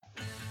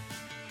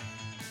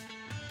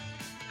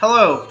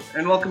Hello,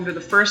 and welcome to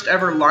the first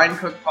ever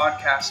Linecook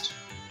podcast.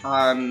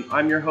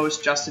 I'm your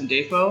host, Justin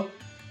Defo.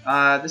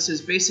 This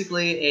is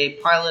basically a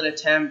pilot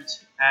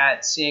attempt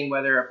at seeing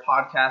whether a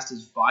podcast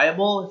is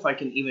viable, if I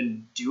can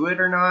even do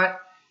it or not,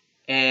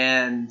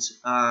 and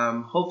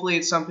hopefully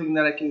it's something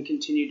that I can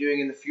continue doing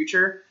in the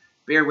future.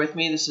 Bear with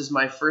me, this is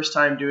my first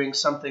time doing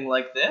something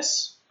like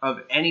this,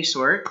 of any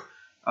sort,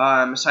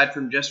 aside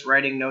from just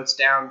writing notes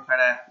down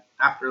kind of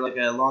after like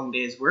a long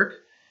day's work.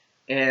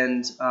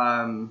 And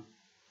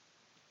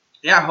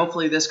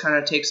hopefully this kind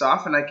of takes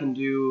off and I can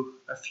do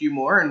a few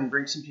more and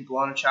bring some people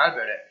on and chat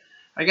about it.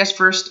 I guess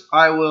first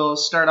I will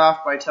start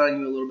off by telling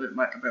you a little bit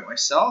about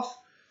myself.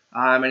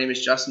 My name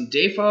is Justin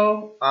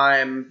Defo.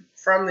 I'm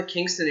from the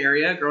Kingston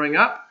area growing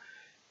up,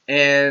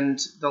 and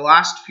the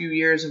last few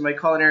years of my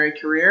culinary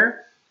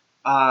career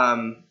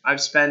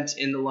I've spent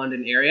in the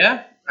London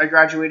area. I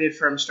graduated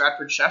from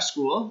Stratford Chef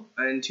School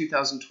in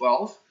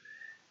 2012,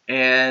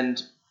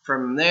 and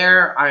from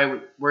there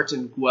I worked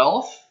in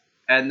Guelph,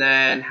 and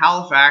then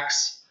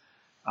Halifax,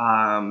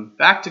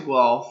 back to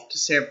Guelph, to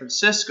San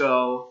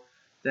Francisco,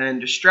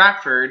 then to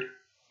Stratford,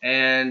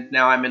 and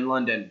now I'm in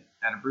London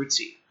at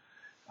Abruzzi.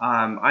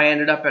 I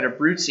ended up at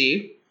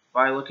Abruzzi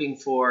by applying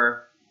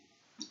for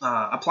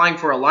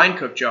a line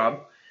cook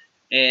job,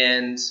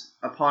 and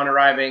upon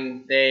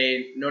arriving,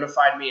 they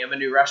notified me of a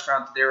new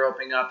restaurant that they were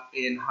opening up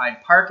in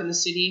Hyde Park in the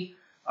city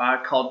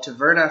called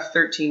Taverna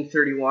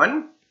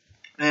 1331,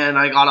 and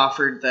I got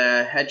offered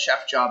the head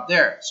chef job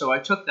there. So I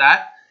took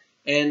that.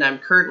 And I'm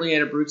currently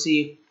at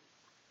Abruzzi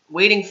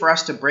waiting for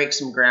us to break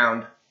some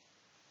ground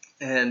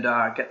and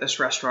get this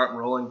restaurant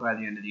rolling by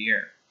the end of the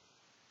year.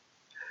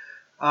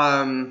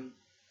 Some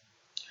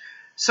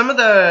of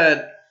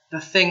the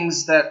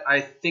things that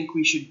I think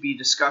we should be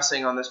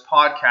discussing on this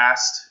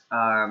podcast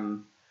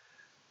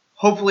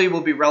hopefully will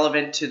be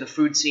relevant to the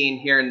food scene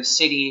here in the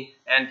city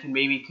and can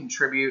maybe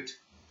contribute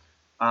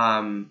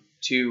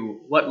to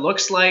what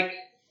looks like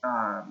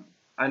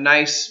a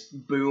nice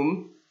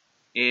boom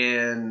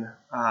in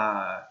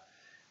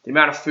the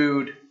amount of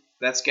food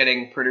that's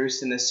getting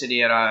produced in the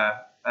city at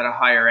a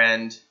higher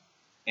end,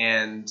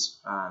 and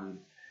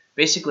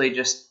basically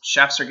just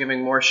chefs are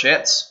giving more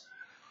shits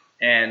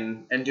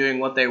and doing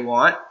what they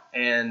want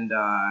and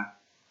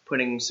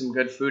putting some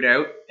good food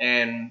out,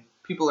 and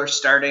people are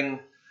starting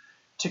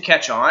to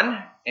catch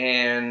on,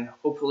 and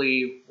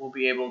hopefully we'll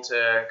be able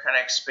to kind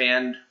of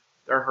expand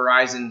their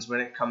horizons when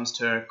it comes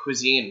to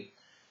cuisine,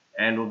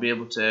 and we'll be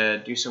able to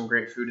do some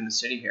great food in the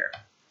city here.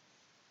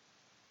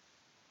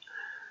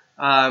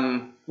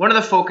 One of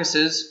the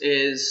focuses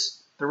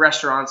is the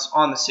restaurants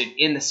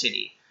in the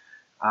city,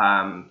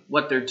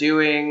 what they're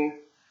doing,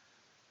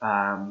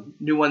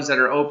 new ones that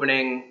are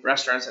opening,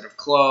 restaurants that have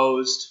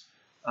closed,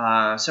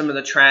 some of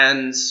the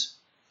trends.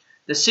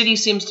 The city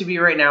seems to be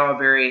right now a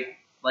very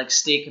like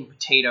steak and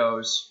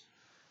potatoes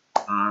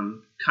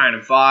kind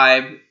of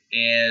vibe,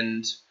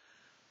 and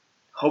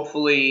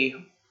hopefully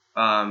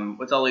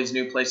with all these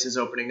new places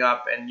opening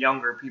up and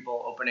younger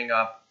people opening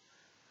up,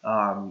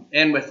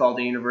 and with all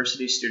the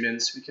university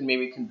students, we can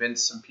maybe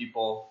convince some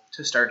people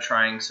to start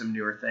trying some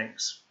newer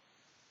things.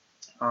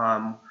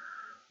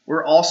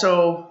 We're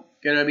also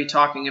going to be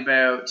talking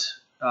about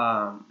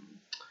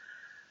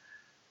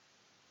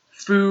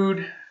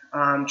food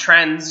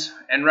trends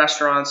and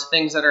restaurants,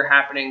 things that are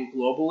happening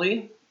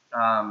globally,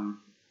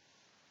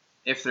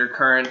 if they're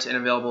current and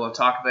available to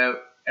talk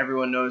about.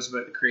 Everyone knows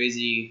about the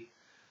crazy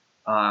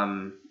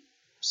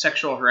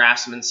sexual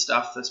harassment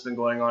stuff that's been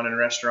going on in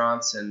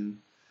restaurants, and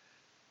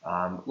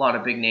a lot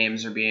of big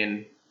names are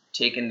being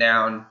taken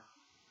down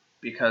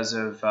because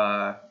of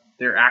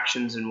their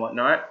actions and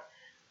whatnot.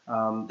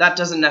 That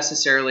doesn't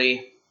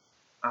necessarily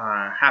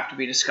have to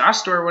be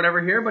discussed or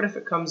whatever here, but if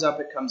it comes up,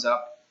 it comes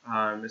up.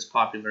 It's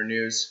popular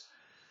news.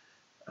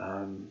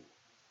 We'll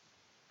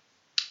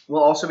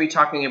also be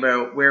talking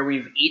about where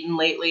we've eaten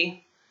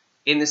lately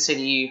in the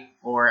city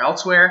or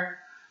elsewhere.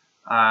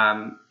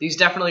 These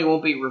definitely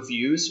won't be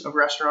reviews of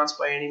restaurants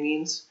by any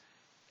means.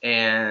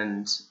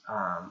 And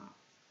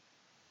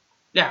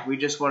we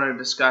just want to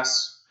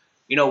discuss,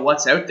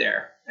 what's out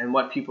there and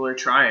what people are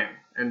trying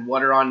and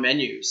what are on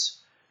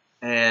menus,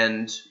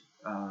 and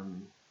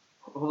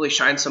hopefully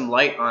shine some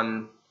light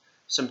on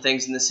some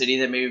things in the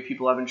city that maybe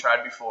people haven't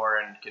tried before,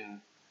 and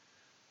can,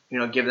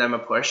 give them a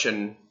push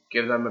and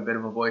give them a bit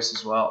of a voice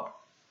as well.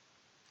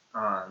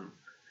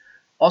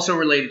 Also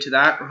related to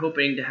that, we're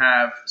hoping to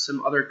have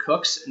some other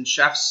cooks and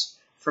chefs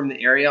from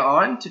the area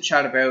on to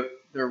chat about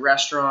their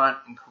restaurant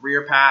and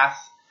career path,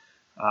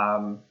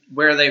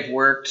 where they've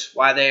worked,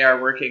 why they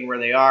are working where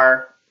they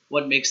are,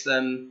 what makes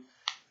them,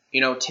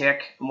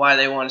 tick, and why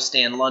they want to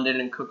stay in London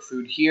and cook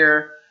food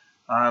here,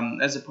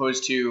 as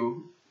opposed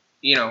to,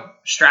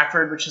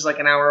 Stratford, which is like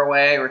an hour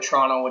away, or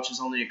Toronto, which is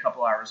only a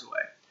couple hours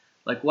away.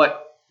 Like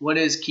what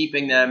is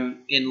keeping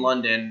them in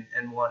London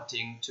and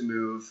wanting to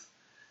move,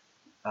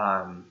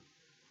 kind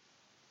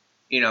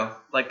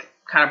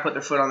of put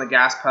their foot on the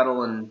gas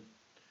pedal and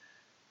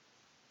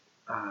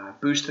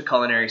boost the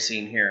culinary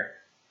scene here.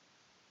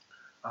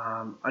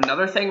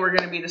 Another thing we're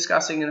going to be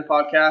discussing in the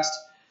podcast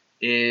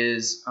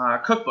is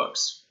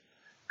cookbooks.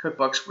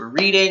 Cookbooks we're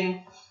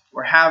reading,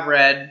 or have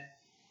read,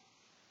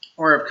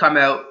 or have come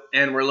out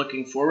and we're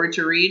looking forward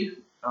to read.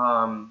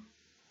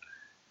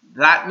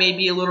 That may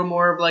be a little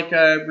more of like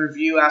a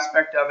review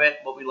aspect of it,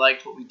 what we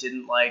liked, what we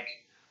didn't like.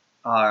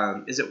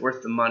 Is it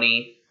worth the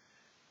money?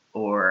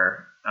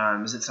 Or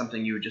is it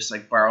something you would just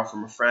like borrow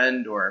from a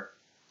friend? Or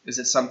is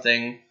it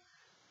something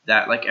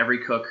that like every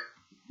cook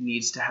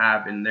needs to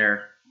have in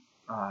their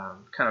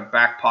kind of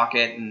back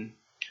pocket? And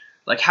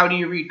like, how do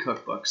you read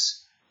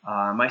cookbooks?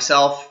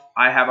 Myself,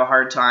 I have a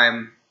hard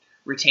time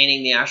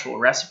retaining the actual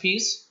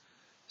recipes.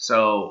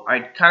 So I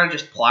kind of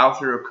just plow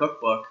through a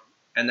cookbook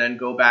and then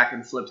go back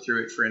and flip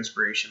through it for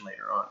inspiration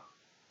later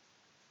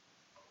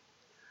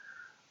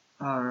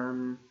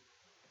on.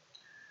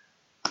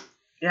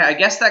 Yeah, I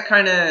guess that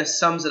kind of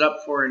sums it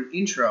up for an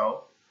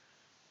intro.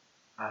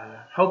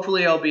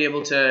 Hopefully I'll be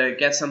able to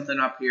get something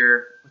up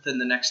here within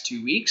the next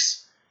 2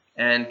 weeks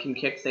and can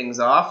kick things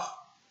off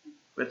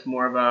with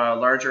more of a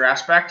larger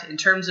aspect. In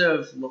terms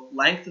of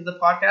length of the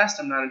podcast,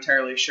 I'm not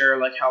entirely sure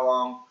like how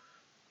long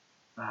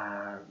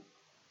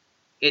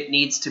it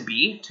needs to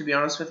be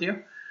honest with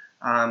you.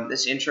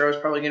 This intro is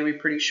probably going to be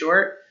pretty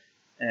short,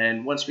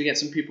 and once we get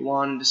some people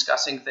on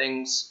discussing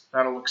things,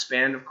 that'll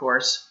expand, of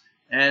course,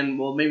 and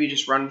we'll maybe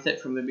just run with it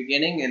from the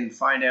beginning and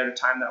find out a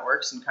time that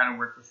works and kind of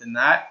work within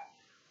that.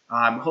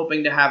 I'm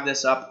hoping to have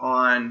this up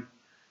on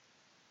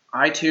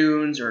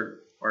iTunes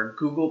or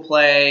Google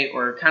Play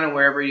or kind of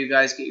wherever you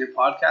guys get your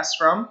podcasts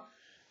from.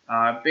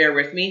 Bear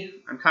with me.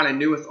 I'm kind of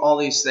new with all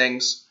these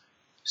things.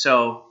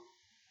 So,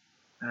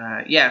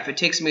 if it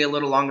takes me a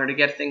little longer to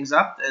get things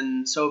up,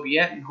 then so be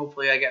it. And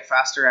hopefully I get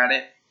faster at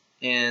it.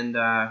 And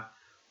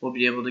we'll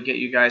be able to get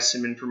you guys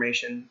some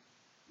information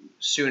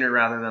sooner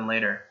rather than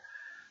later.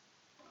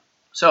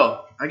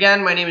 So,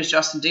 again, my name is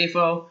Justin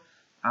Defo.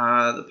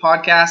 The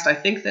podcast, I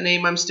think the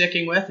name I'm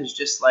sticking with is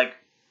just like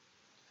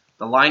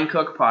the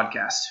Linecook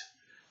podcast.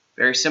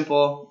 Very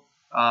simple.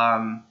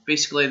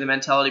 Basically, the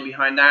mentality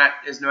behind that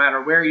is no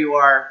matter where you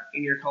are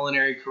in your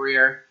culinary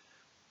career,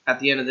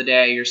 at the end of the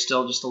day, you're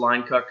still just a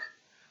line cook.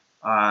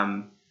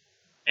 And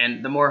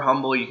the more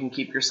humble you can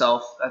keep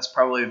yourself, that's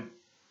probably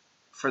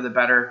for the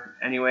better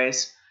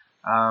anyways.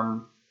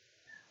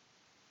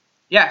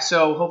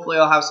 So hopefully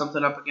I'll have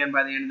something up again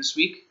by the end of this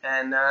week.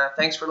 And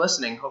thanks for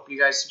listening. Hope you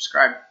guys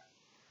subscribe.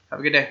 Have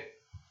a good day.